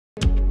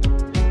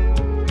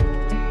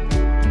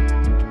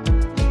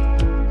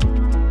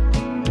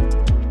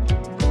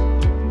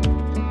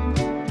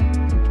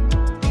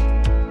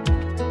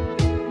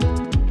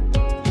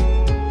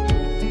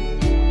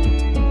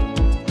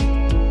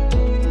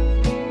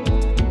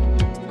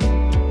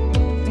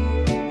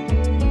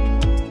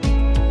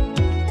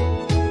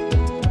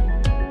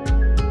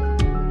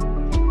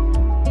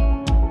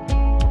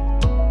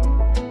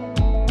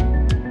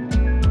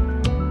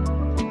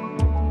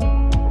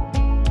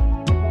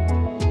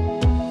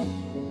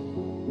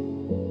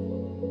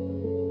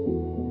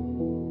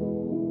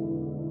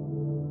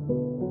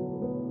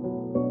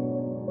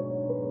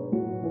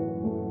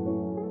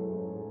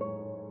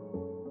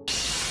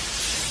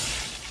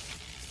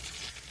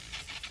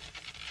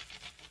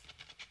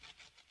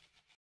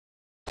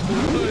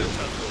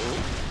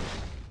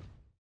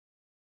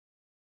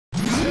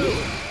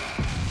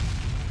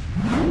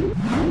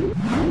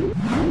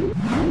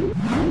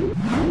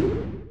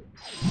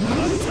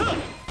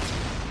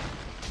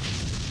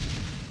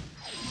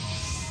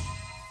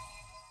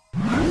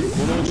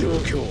状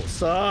況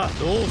さあ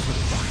どうする。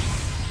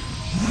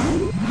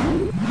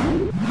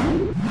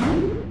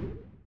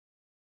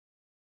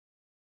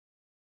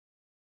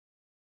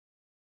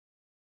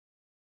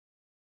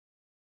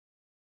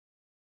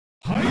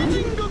廃人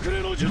隠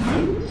れの術。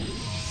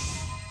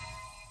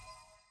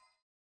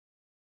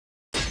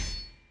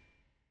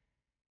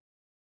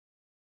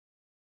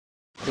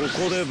こ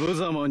こで無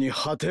様に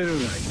果てるがいい。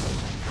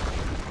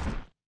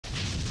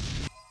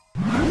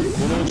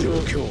この状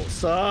況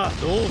さあ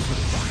どう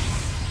する。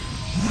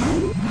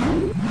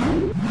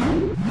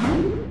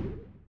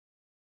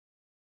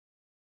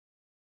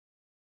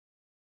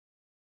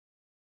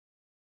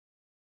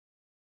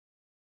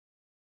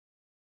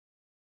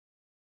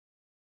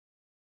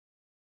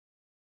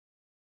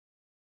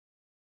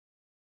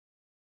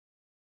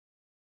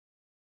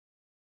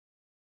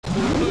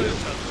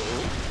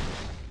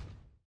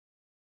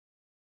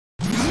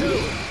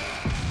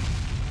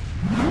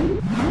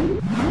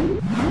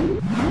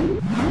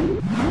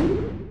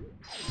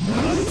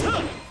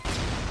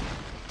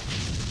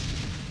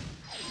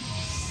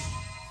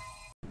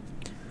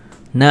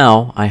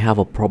Now I have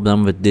a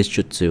problem with this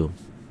jutsu,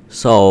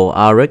 so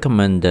I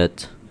recommend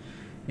that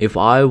if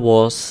I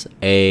was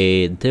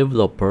a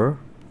developer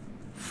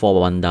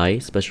for Bandai,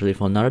 especially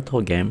for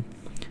Naruto game,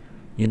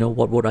 you know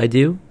what would I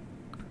do?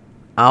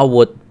 I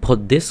would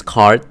put this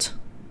card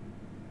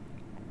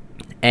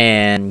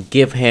and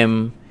give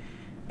him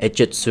a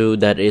jutsu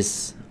that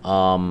is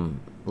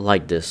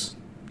like this,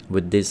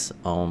 with this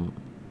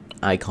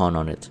icon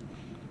on it.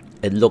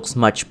 It looks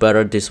much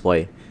better this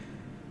way.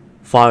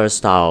 Fire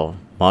style,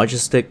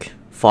 majestic,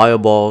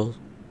 fireball,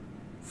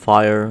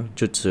 fire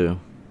jutsu.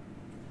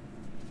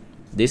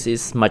 This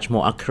is much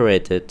more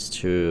accurate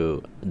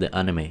to the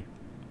anime.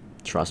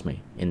 Trust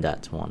me in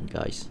that one,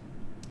 guys.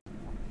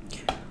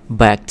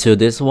 Back to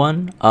this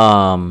one.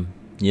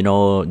 You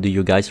know, do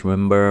you guys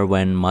remember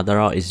when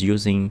Madara is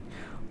using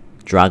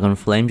Dragon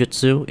Flame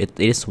Jutsu? It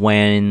is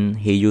when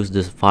he used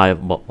this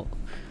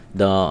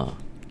the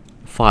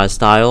fire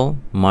style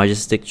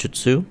majestic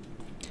jutsu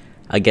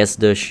against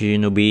the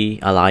Shinobi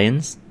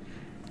Alliance,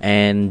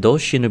 and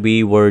those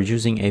Shinobi were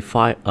using a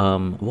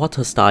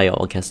water style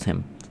against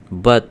him,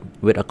 but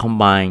with a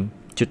combined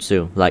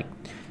jutsu. Like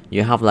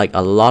you have like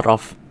a lot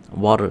of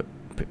water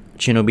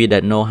Shinobi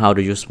that know how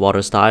to use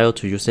water style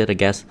to use it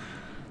against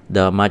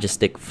the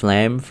majestic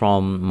flame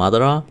from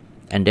Madara,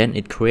 and then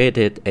it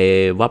created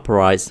a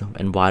vaporized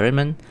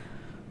environment.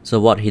 So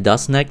what he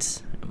does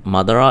next,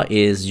 Madara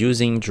is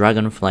using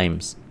dragon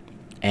flames,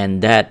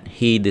 and that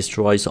he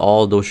destroys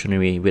all those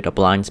Shinobi with a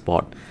blind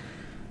spot.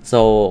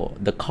 So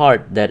the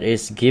card that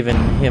is given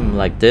him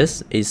like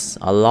this is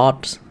a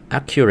lot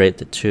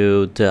accurate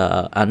to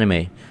the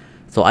anime.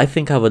 So I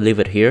think I will leave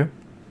it here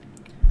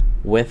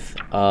with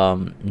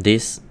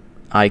this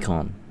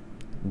icon.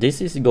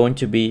 This is going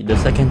to be the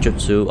second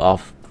jutsu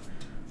of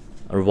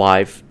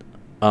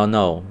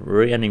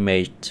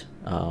reanimate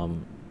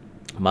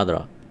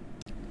Madara.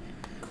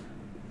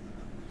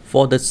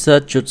 For the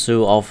third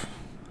jutsu of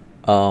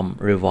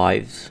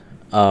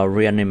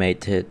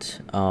reanimated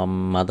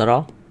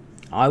Madara,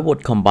 I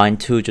would combine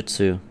two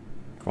jutsu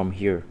from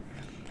here.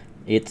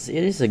 It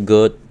is a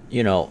good,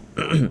 you know,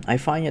 I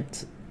find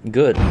it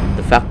good,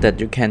 the fact that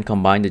you can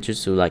combine the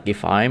jutsu. Like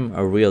if I'm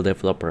a real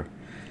developer,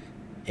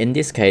 in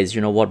this case,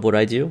 you know what would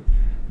I do?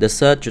 The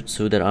third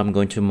jutsu that I'm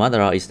going to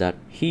Madara is that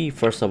he,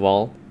 first of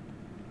all,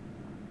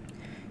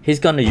 he's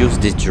gonna use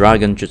this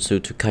dragon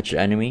jutsu to catch the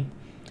enemy,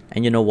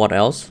 and you know what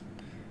else?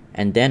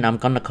 And then I'm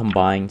gonna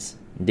combine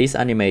this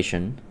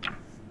animation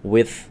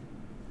with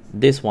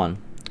this one,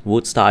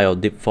 wood style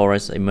deep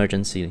forest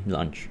emergency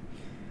launch,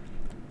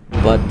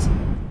 but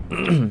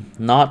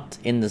not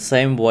in the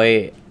same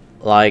way,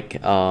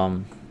 like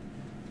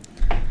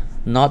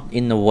not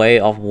in the way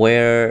of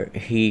where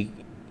he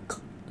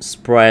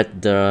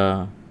spread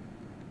the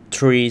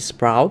tree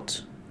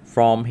sprout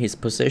from his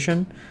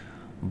position,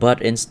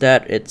 but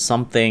instead it's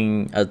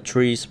a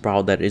tree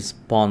sprout that is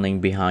spawning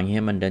behind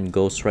him and then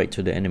goes straight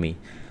to the enemy.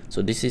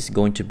 So this is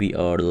going to be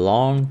a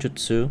long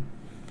jutsu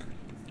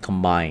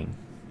combined.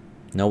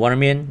 Know what I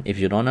mean? If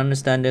you don't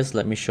understand this,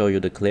 let me show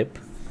you the clip.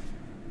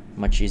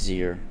 Much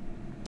easier.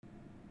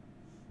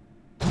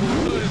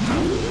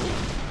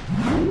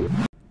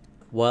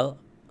 Well,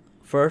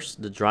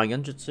 first the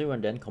dragon jutsu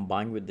and then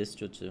combine with this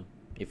jutsu.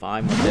 If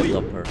I'm a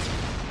developer,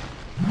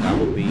 that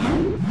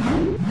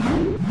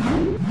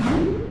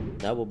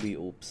would be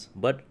oops.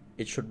 But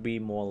it should be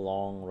more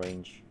long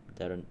range,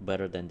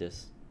 better than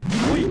this.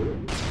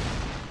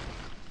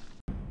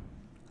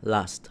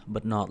 Last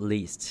but not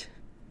least,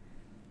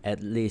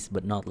 at least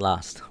but not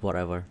last,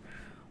 whatever.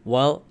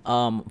 Well,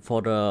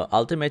 for the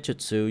ultimate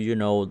jutsu, you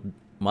know,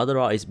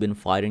 Madara has been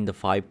fighting the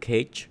 5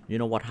 cage. You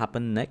know what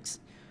happened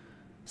next?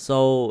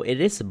 So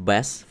it is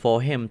best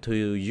for him to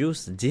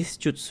use this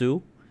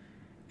jutsu,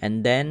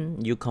 and then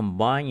you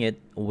combine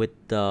it with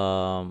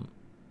the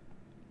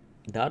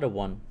other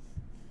one.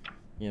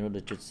 You know,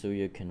 the jutsu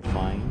you can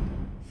find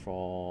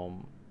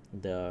from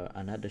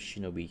another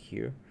shinobi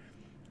here.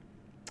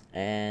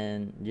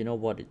 And you know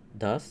what it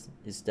does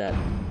is that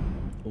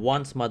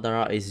once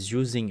Madara is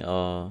using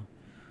a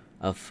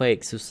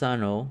fake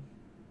Susanoo,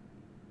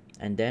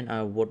 and then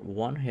I would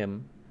want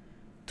him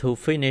to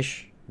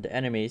finish the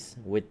enemies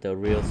with the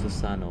real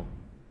Susanoo,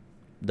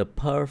 the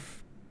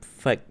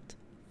perfect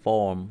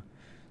form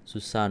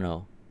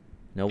Susanoo.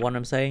 Know what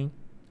I'm saying?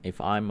 If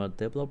I'm a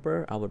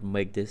developer, I would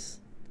make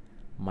this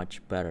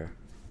much better.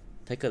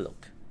 Take a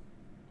look.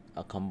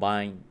 A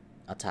combined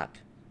attack,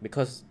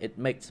 because it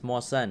makes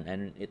more sense,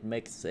 and it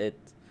makes it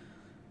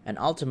an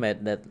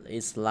ultimate that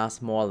is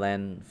lasts more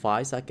than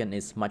 5 seconds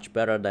is much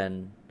better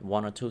than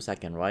 1 or 2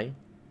 seconds, right?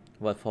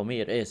 Well, for me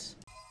it is.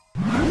 こ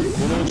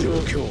の状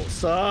況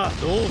さあ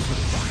どう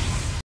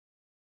す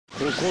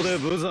る。ここで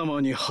無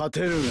様に果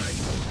てるがいい。